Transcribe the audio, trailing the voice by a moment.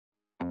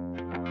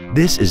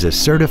This is a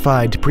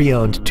certified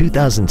pre-owned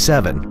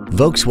 2007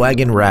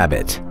 Volkswagen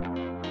Rabbit.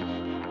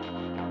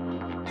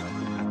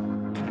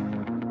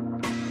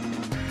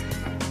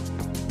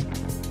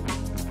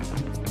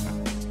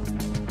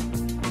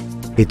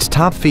 Its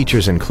top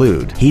features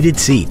include heated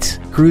seats,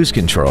 cruise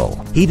control,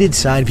 heated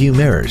side view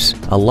mirrors,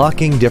 a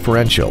locking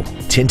differential,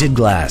 tinted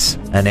glass,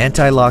 an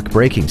anti-lock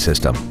braking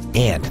system,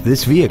 and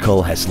this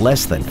vehicle has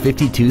less than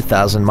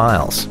 52,000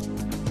 miles.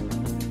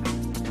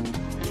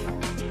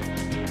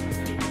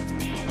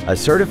 A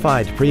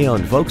certified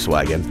pre-owned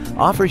Volkswagen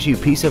offers you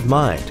peace of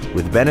mind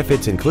with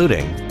benefits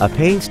including a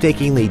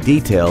painstakingly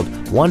detailed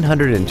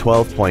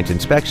 112-point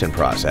inspection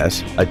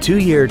process, a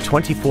 2-year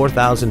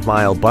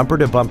 24,000-mile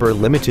bumper-to-bumper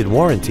limited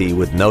warranty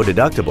with no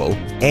deductible,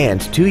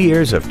 and 2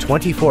 years of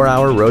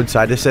 24-hour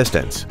roadside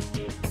assistance.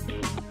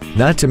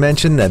 Not to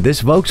mention that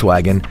this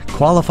Volkswagen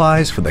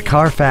qualifies for the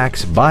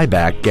Carfax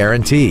buyback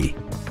guarantee.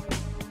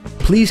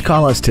 Please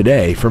call us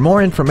today for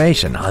more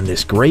information on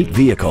this great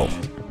vehicle.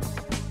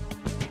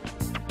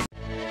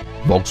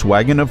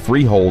 Volkswagen of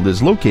Freehold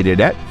is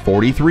located at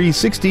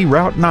 4360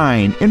 Route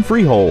 9 in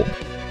Freehold.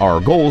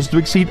 Our goal is to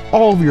exceed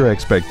all of your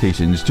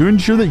expectations to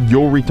ensure that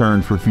you'll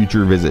return for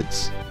future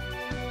visits.